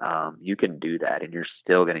trail, you can do that, and you're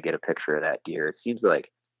still going to get a picture of that deer. It seems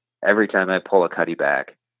like every time I pull a Cuddeback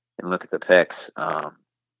and look at the pics,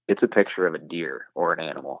 it's a picture of a deer or an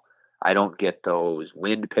animal. I don't get those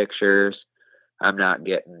wind pictures. I'm not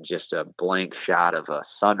getting just a blank shot of a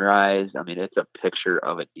sunrise. It's a picture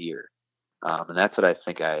of a deer. And that's what I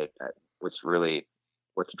think what's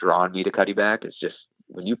drawn me to Cuddeback is just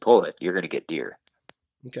when you pull it, you're going to get deer.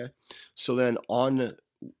 Okay. So then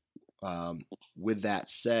with that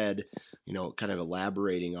said, kind of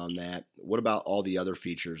elaborating on that, what about all the other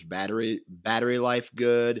features? Battery life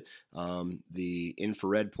good? The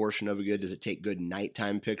infrared portion of it good? Does it take good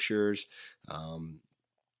nighttime pictures?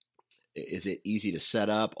 Is it easy to set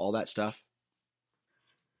up? All that stuff?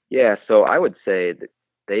 Yeah, so I would say that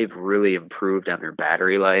they've really improved on their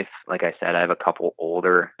battery life. Like I said, I have a couple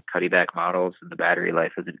older Cuddeback models, and the battery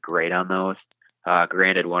life isn't great on those.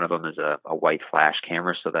 Granted, one of them is a white flash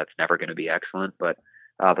camera, so that's never going to be excellent. But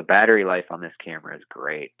the battery life on this camera is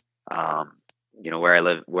great. Where I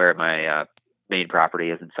live, where my main property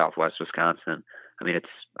is in Southwest Wisconsin, I mean, it's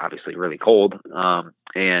obviously really cold.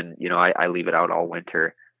 And, you know, I leave it out all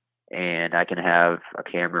winter, and I can have a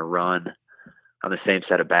camera run on the same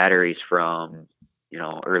set of batteries from, you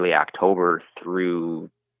know, early October through,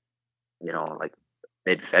 you know, like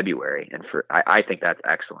mid-February. And I think that's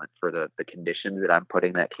excellent for the conditions that I'm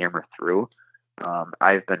putting that camera through.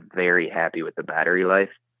 I've been very happy with the battery life,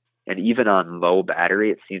 and even on low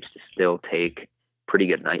battery, it seems to still take pretty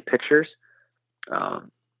good night pictures.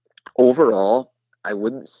 Overall, I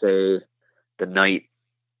wouldn't say the night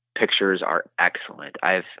pictures are excellent.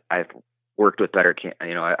 I've worked with better,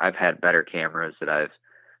 I've had better cameras that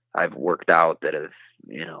I've worked out that have,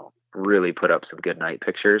 you know, really put up some good night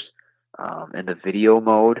pictures. And the video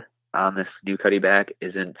mode on this new Cuddyback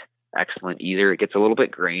isn't excellent either. It gets a little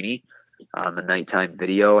bit grainy on the nighttime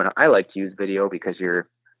video, and I like to use video because you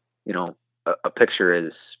know, a picture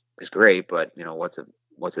is great, but you know, what's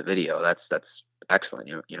a video? That's excellent.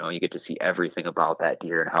 You know, you get to see everything about that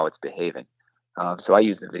deer and how it's behaving. So I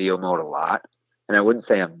use the video mode a lot, and I wouldn't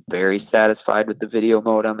say I'm very satisfied with the video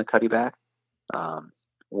mode on the Cuddyback.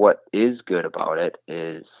 What is good about it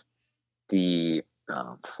is the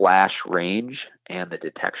flash range and the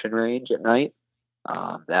detection range at night.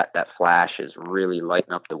 That flash is really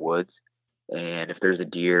lighting up the woods, and if there's a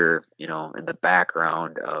deer, you know, in the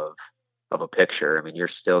background of a picture, I mean, you're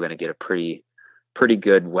still going to get a pretty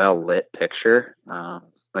good, well lit picture.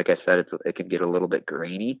 Like I said, it can get a little bit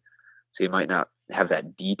grainy, so you might not have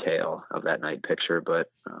that detail of that night picture, but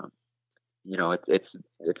you know, it's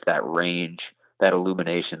that range, that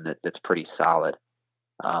illumination that's pretty solid.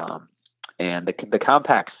 And the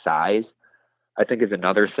compact size, I think, is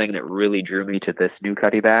another thing that really drew me to this new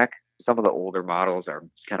Cuddyback. Some of the older models are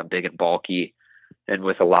kind of big and bulky, and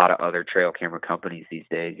with a lot of other trail camera companies these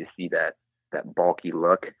days, you see that bulky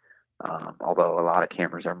look. Although a lot of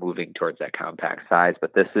cameras are moving towards that compact size,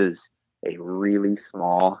 but this is a really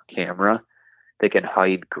small camera that can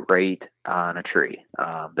hide great on a tree.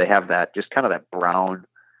 They have that, just kind of that brown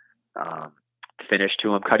finish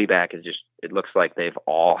to them. Cuddyback is just, it looks like they've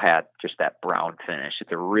all had just that brown finish.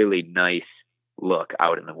 It's a really nice look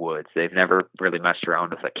out in the woods. They've never really messed around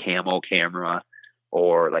with a camo camera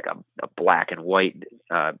or like a black and white,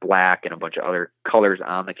 black and a bunch of other colors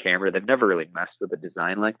on the camera. They've never really messed with a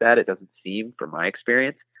design like that, it doesn't seem, from my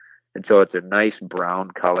experience. And so it's a nice brown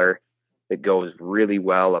color that goes really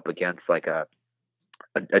well up against like a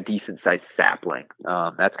decent sized sapling.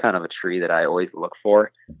 That's kind of a tree that I always look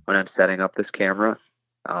for when I'm setting up this camera.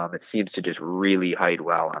 It seems to just really hide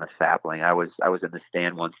well on a sapling. I was in the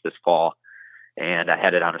stand once this fall, and I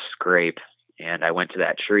had it on a scrape, and I went to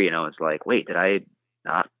that tree, and I was like, wait, did I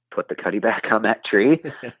not put the Cuddyback on that tree?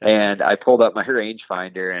 And I pulled up my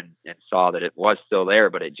rangefinder and saw that it was still there,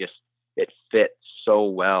 but it fit so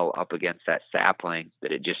well up against that sapling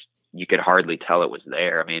that you could hardly tell it was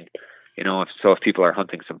there. I mean, you know, if people are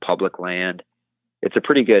hunting some public land, it's a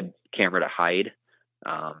pretty good camera to hide.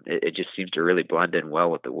 It just seems to really blend in well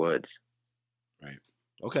with the woods. Right.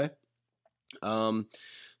 Okay.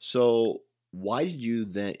 So why did you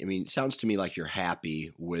then, I mean, it sounds to me like you're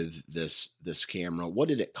happy with this camera. What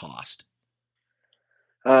did it cost?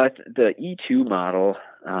 The E2 model,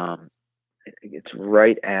 it's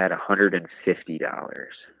right at $150.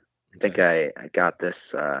 I think I got this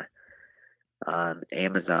on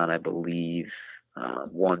Amazon, I believe,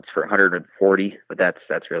 once for $140, but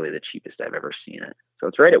that's really the cheapest I've ever seen it. So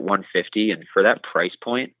it's right at $150, and for that price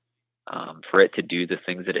point, for it to do the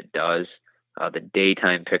things that it does, the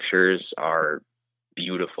daytime pictures are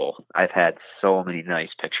beautiful. I've had so many nice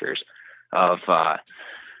pictures of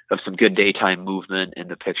some good daytime movement, and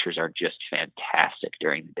the pictures are just fantastic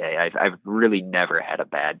during the day. I've really never had a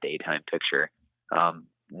bad daytime picture.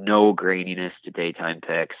 No graininess to daytime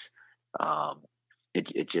pics.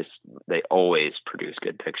 They always produce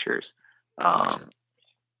good pictures.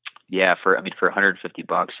 Yeah, for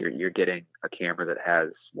 $150, you're getting a camera that has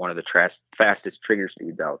one of the fastest trigger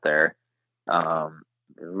speeds out there.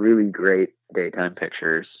 Really great daytime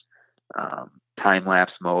pictures. Time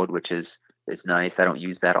lapse mode, which is nice. I don't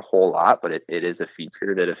use that a whole lot, but it is a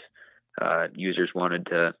feature that if users wanted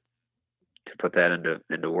to put that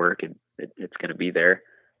into work, it's going to be there.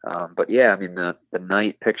 But yeah, I mean, the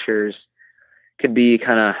night pictures can be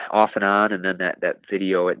kind of off and on, and then that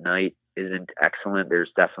video at night isn't excellent.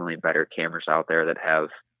 There's definitely better cameras out there that have,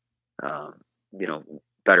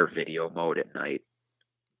 better video mode at night.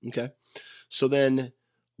 Okay. So then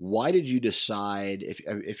why did you decide,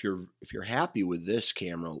 if you're happy with this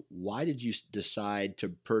camera, why did you decide to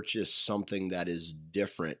purchase something that is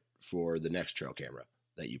different for the next trail camera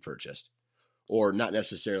that you purchased? or not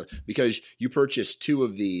necessarily, because you purchased 2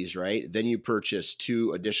 of these, right? Then you purchased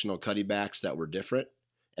 2 additional cutty backs that were different,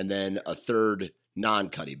 and then a third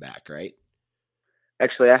non-cutty back, right?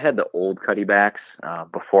 Actually, I had the old cutty backs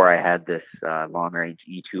before I had this long range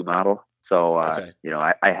E2 model. So, Okay.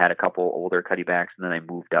 I had a couple older cutty backs, and then I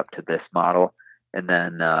moved up to this model. And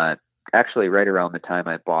then actually right around the time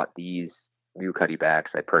I bought these new cutty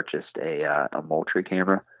backs, I purchased a Moultrie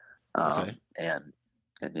camera. Okay. And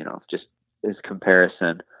just as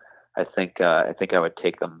comparison, I think I would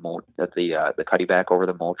take the cutty back over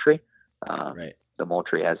the Moultrie. Right. The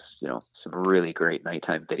Moultrie has, some really great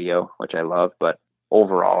nighttime video, which I love, but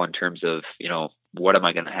overall in terms of, what am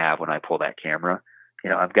I going to have when I pull that camera?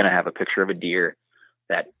 I'm going to have a picture of a deer.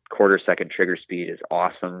 That 1/4 second trigger speed is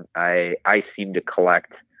awesome. I seem to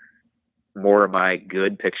collect more of my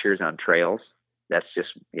good pictures on trails. That's just,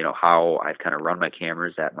 how I've kind of run my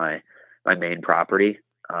cameras at my main property.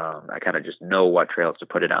 I kind of just know what trails to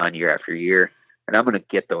put it on year after year. And I'm going to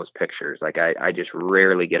get those pictures. Like I just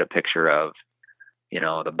rarely get a picture of,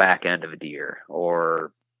 the back end of a deer,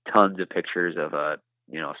 or tons of pictures of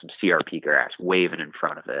some CRP grass waving in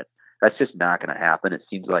front of it. That's just not going to happen. It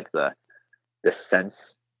seems like the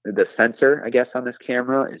sensor, I guess, on this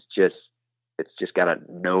camera is it's just got a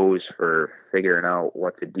nose for figuring out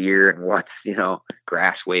what's a deer and what's,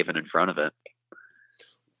 grass waving in front of it.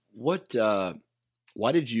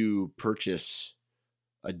 Why did you purchase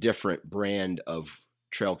a different brand of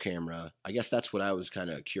trail camera? I guess that's what I was kind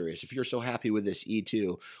of curious. If you're so happy with this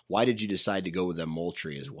E2, why did you decide to go with a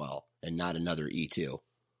Moultrie as well and not another E2?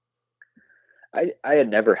 I had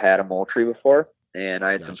never had a Moultrie before, and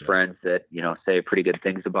I had Gotcha. some friends that, say pretty good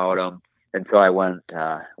things about them. And so I went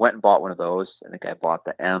and bought one of those. I think I bought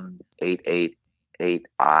the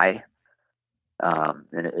M888i. And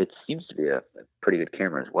it seems to be a pretty good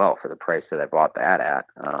camera as well for the price that I bought that at.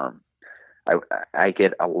 I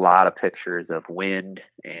get a lot of pictures of wind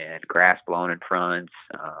and grass blowing in front,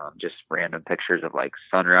 just random pictures of like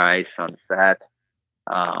sunrise, sunset.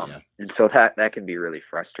 And so that can be really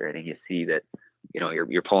frustrating. You see that,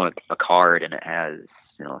 you're pulling a card and it has,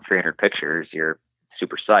 300 pictures. You're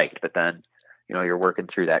super psyched, but then, you're working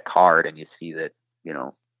through that card and you see that,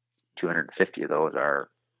 250 of those are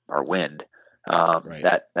wind. Right.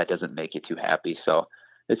 That doesn't make you too happy. So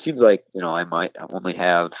it seems like, I might only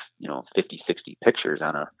have, 50, 60 pictures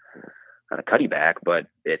on a cutty back, but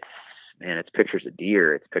it's pictures of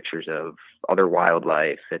deer. It's pictures of other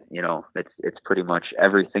wildlife. It's pretty much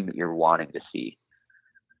everything that you're wanting to see.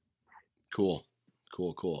 Cool.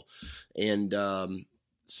 And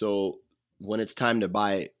so when it's time to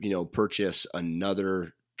buy, purchase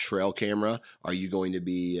another trail camera, are you going to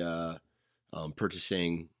be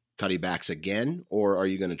purchasing cutty backs again, or are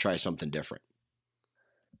you going to try something different?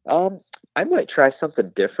 I might try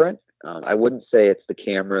something different. I wouldn't say it's the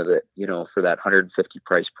camera that, for that $150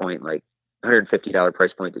 price point, like $150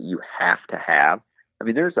 price point that you have to have. I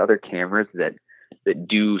mean, there's other cameras that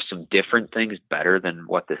do some different things better than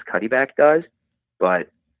what this cutty back does, but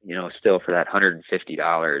still for that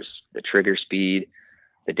 $150, the trigger speed,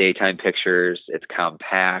 the daytime pictures, it's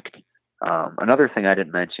compact. Another thing I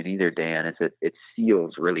didn't mention either, Dan, is that it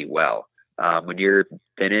seals really well. When you're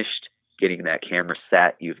finished getting that camera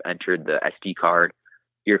set, you've entered the SD card,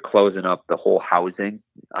 you're closing up the whole housing.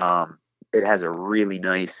 It has a really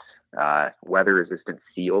nice weather resistant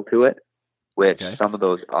seal to it, which some of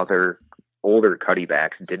those other older cutty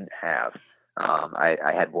backs didn't have.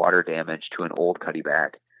 I had water damage to an old cutty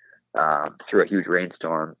back through a huge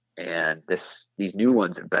rainstorm, and these new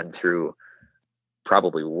ones have been through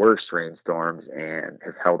probably worse rainstorms and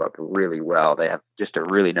have held up really well. They have just a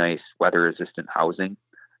really nice weather resistant housing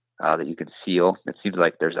that you can seal. It seems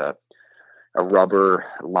like there's a rubber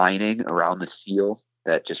lining around the seal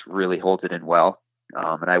that just really holds it in well.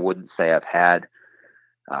 And I wouldn't say I've had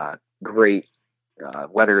great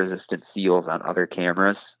weather resistant seals on other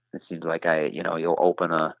cameras. It seems like you'll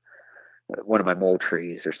open one of my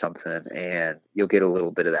Moultries or something and you'll get a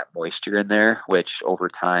little bit of that moisture in there, which over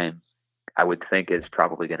time I would think is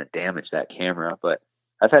probably going to damage that camera. But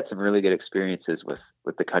I've had some really good experiences with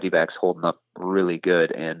the cutty backs holding up really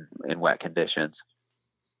good in wet conditions.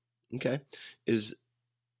 Okay.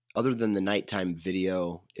 Other than the nighttime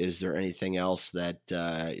video, is there anything else that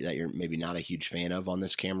you're maybe not a huge fan of on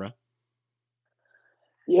this camera?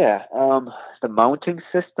 Yeah. The mounting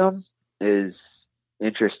system is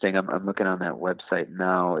interesting. I'm looking on that website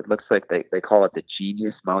now. It looks like they call it the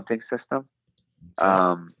Genius mounting system.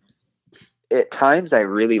 At times I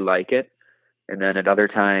really like it, and then at other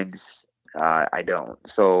times I don't.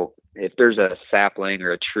 So if there's a sapling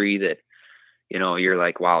or a tree that you're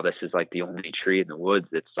like, wow, this is like the only tree in the woods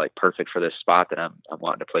that's like perfect for this spot that I'm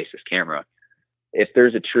wanting to place this camera. If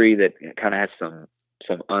there's a tree that kind of has some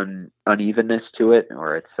unevenness to it,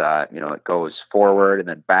 or it's it goes forward and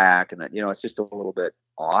then back, and then it's just a little bit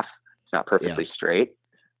off, it's not perfectly straight,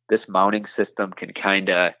 this mounting system can kind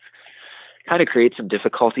of create some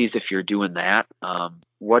difficulties if you're doing that.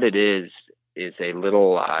 What it is a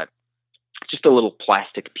little just a little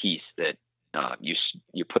plastic piece that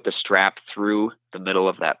you put the strap through the middle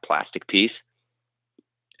of that plastic piece,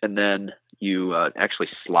 and then you actually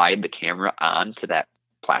slide the camera onto that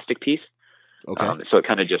plastic piece. Okay. So it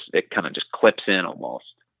kind of just clips in almost,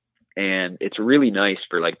 and it's really nice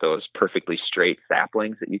for like those perfectly straight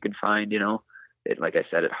saplings that you can find. It, like I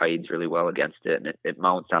said, it hides really well against it, and it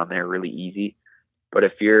mounts on there really easy. But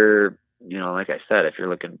if you're, like I said, if you're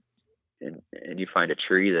looking and you find a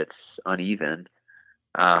tree that's uneven,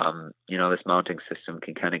 this mounting system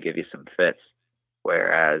can kind of give you some fits,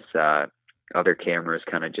 whereas other cameras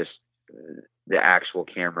kind of just, the actual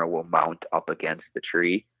camera will mount up against the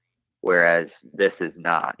tree, whereas this is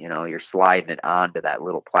not. You're sliding it onto that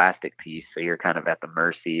little plastic piece, so you're kind of at the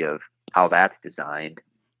mercy of how that's designed,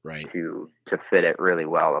 right, to fit it really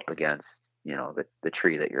well up against the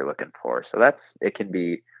tree that you're looking for. So it can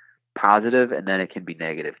be positive, and then it can be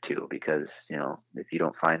negative too, because if you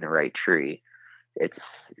don't find the right tree, it's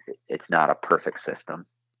not a perfect system.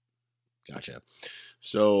 Gotcha.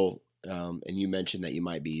 So and you mentioned that you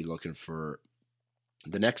might be looking for,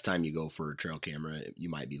 the next time you go for a trail camera, you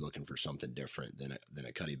might be looking for something different than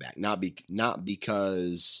a Cuddeback. Not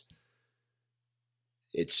because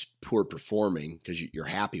it's poor performing, because you're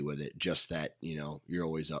happy with it, just that you're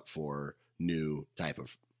always up for new type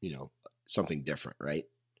of something different, right?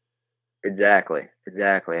 Exactly.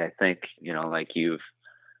 I think like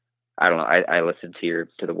I don't know, I listened to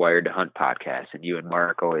the Wired to Hunt podcast, and you and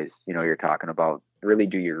Mark always you're talking about really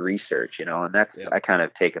do your research, and that's I kind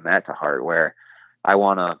of taken that to heart, where I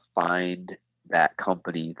want to find that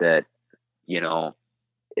company that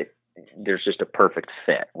there's just a perfect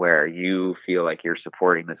fit, where you feel like you're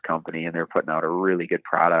supporting this company and they're putting out a really good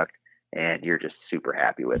product and you're just super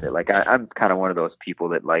happy with it. Like I'm kind of one of those people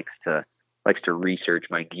that likes to research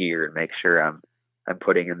my gear and make sure I'm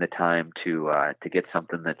putting in the time to get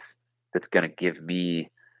something that's going to give me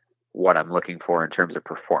what I'm looking for in terms of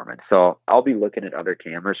performance. So I'll be looking at other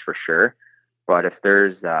cameras for sure, but if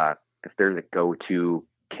there's a go-to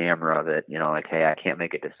camera that like, hey, I can't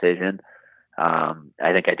make a decision.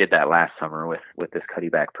 I think I did that last summer with this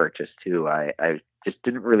Cuddeback purchase too. I just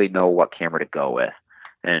didn't really know what camera to go with,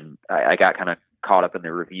 and I got kind of caught up in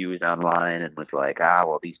the reviews online and was like,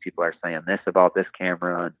 well, these people are saying this about this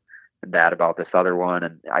camera and that about this other one,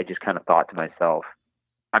 and I just kind of thought to myself,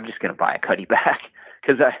 I'm just going to buy a Cuddeback,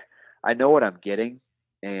 because I know what I'm getting,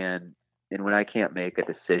 and when I can't make a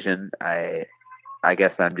decision, I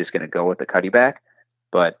guess I'm just going to go with the Cuddeback.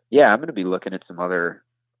 But yeah, I'm going to be looking at some other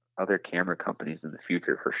camera companies in the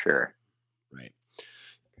future for sure. Right.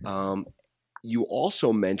 You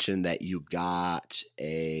also mentioned that you got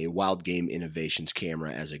a Wild Game Innovations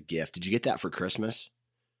camera as a gift. Did you get that for Christmas?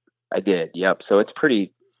 I did. Yep. So it's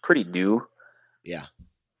pretty new. Yeah.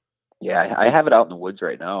 Yeah. I have it out in the woods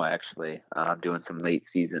right now, actually. I'm doing some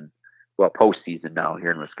postseason now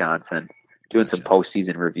here in Wisconsin, doing some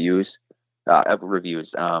postseason reviews. I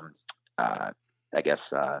guess,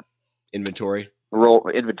 inventory roll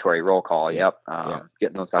call. Yeah. Yep.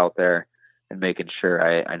 Getting those out there and making sure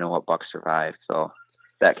I know what bucks survive. So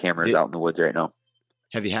that camera is out in the woods right now.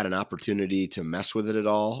 Have you had an opportunity to mess with it at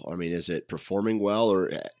all? I mean, is it performing well,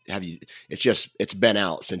 or it's been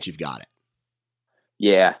out since you've got it?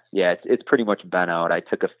 Yeah. It's pretty much been out. I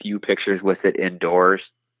took a few pictures with it indoors.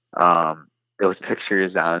 Those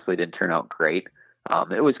pictures honestly didn't turn out great.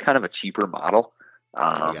 It was kind of a cheaper model.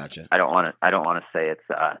 I gotcha. I don't want to say it's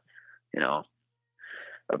a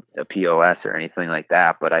POS or anything like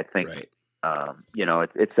that, but I think right.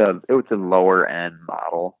 It's a lower end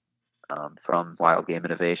model from Wild Game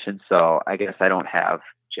Innovation. So I guess I don't have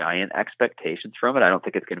giant expectations from it. I don't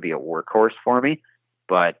think it's going to be a workhorse for me,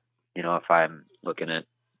 but if I'm looking at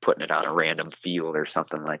putting it on a random field or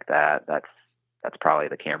something like that, that's probably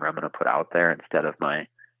the camera I'm going to put out there instead of my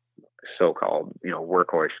so-called,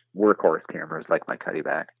 workhorse cameras like my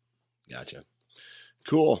Cuddeback. Gotcha.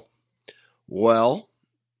 Cool. Well,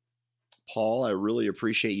 Paul, I really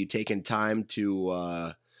appreciate you taking time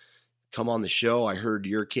to come on the show. I heard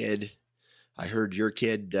your kid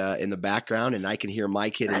in the background, and I can hear my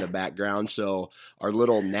kid in the background. So our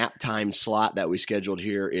little nap time slot that we scheduled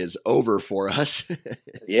here is over for us.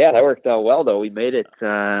 Yeah, that worked out well, though. We made it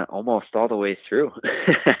almost all the way through.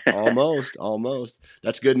 Almost.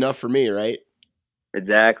 That's good enough for me, right?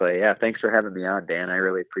 Exactly. Yeah. Thanks for having me on, Dan. I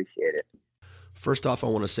really appreciate it. First off, I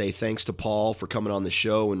want to say thanks to Paul for coming on the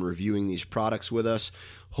show and reviewing these products with us.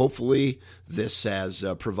 Hopefully, this has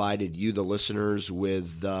provided you, the listeners,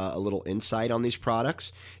 with a little insight on these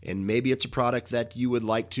products, and maybe it's a product that you would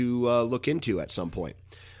like to look into at some point.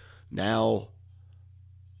 Now,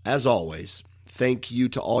 as always, thank you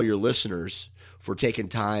to all your listeners for taking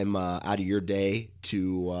time out of your day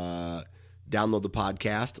to download the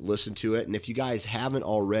podcast, listen to it. And if you guys haven't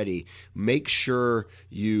already, make sure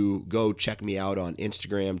you go check me out on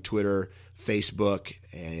Instagram, Twitter, Facebook,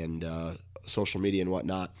 and social media and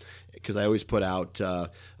whatnot, because I always put out a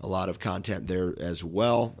lot of content there as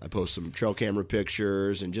well. I post some trail camera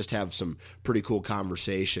pictures and just have some pretty cool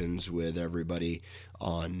conversations with everybody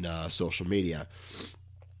on social media.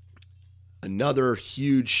 Another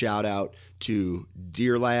huge shout out to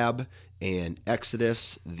Deer Lab and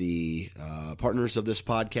Exodus, the partners of this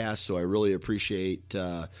podcast. So I really appreciate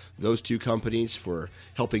those two companies for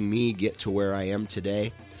helping me get to where I am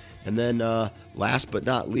today. And then last but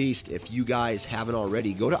not least, if you guys haven't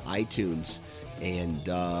already, go to iTunes and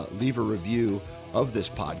leave a review of this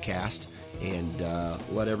podcast and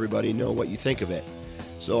let everybody know what you think of it.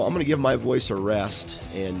 So I'm going to give my voice a rest,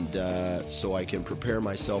 and so I can prepare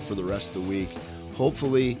myself for the rest of the week.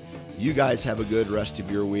 Hopefully, you guys have a good rest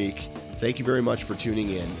of your week. Thank you very much for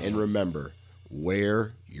tuning in, and remember,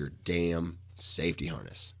 wear your damn safety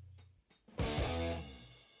harness.